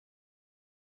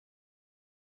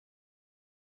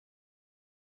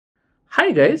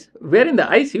Hi guys, we're in the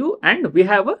ICU and we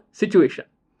have a situation.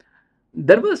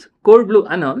 There was code blue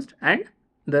announced and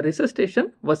the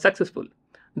resuscitation was successful.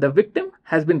 The victim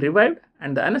has been revived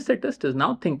and the anesthetist is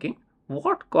now thinking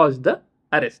what caused the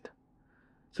arrest.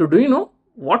 So do you know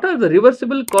what are the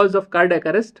reversible cause of cardiac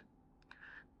arrest?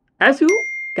 As you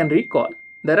can recall,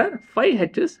 there are 5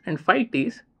 H's and 5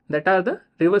 T's that are the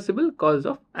reversible cause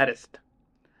of arrest.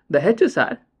 The H's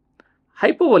are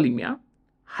hypovolemia,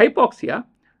 hypoxia,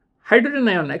 hydrogen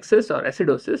ion excess or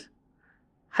acidosis,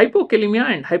 hypokalemia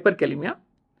and hyperkalemia,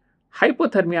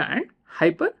 hypothermia and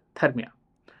hyperthermia.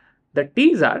 The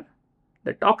T's are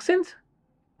the toxins,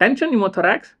 tension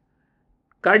pneumothorax,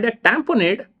 cardiac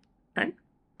tamponade, and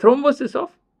thrombosis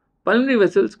of pulmonary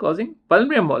vessels causing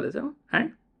pulmonary embolism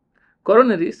and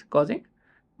coronaries causing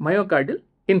myocardial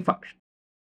infarction.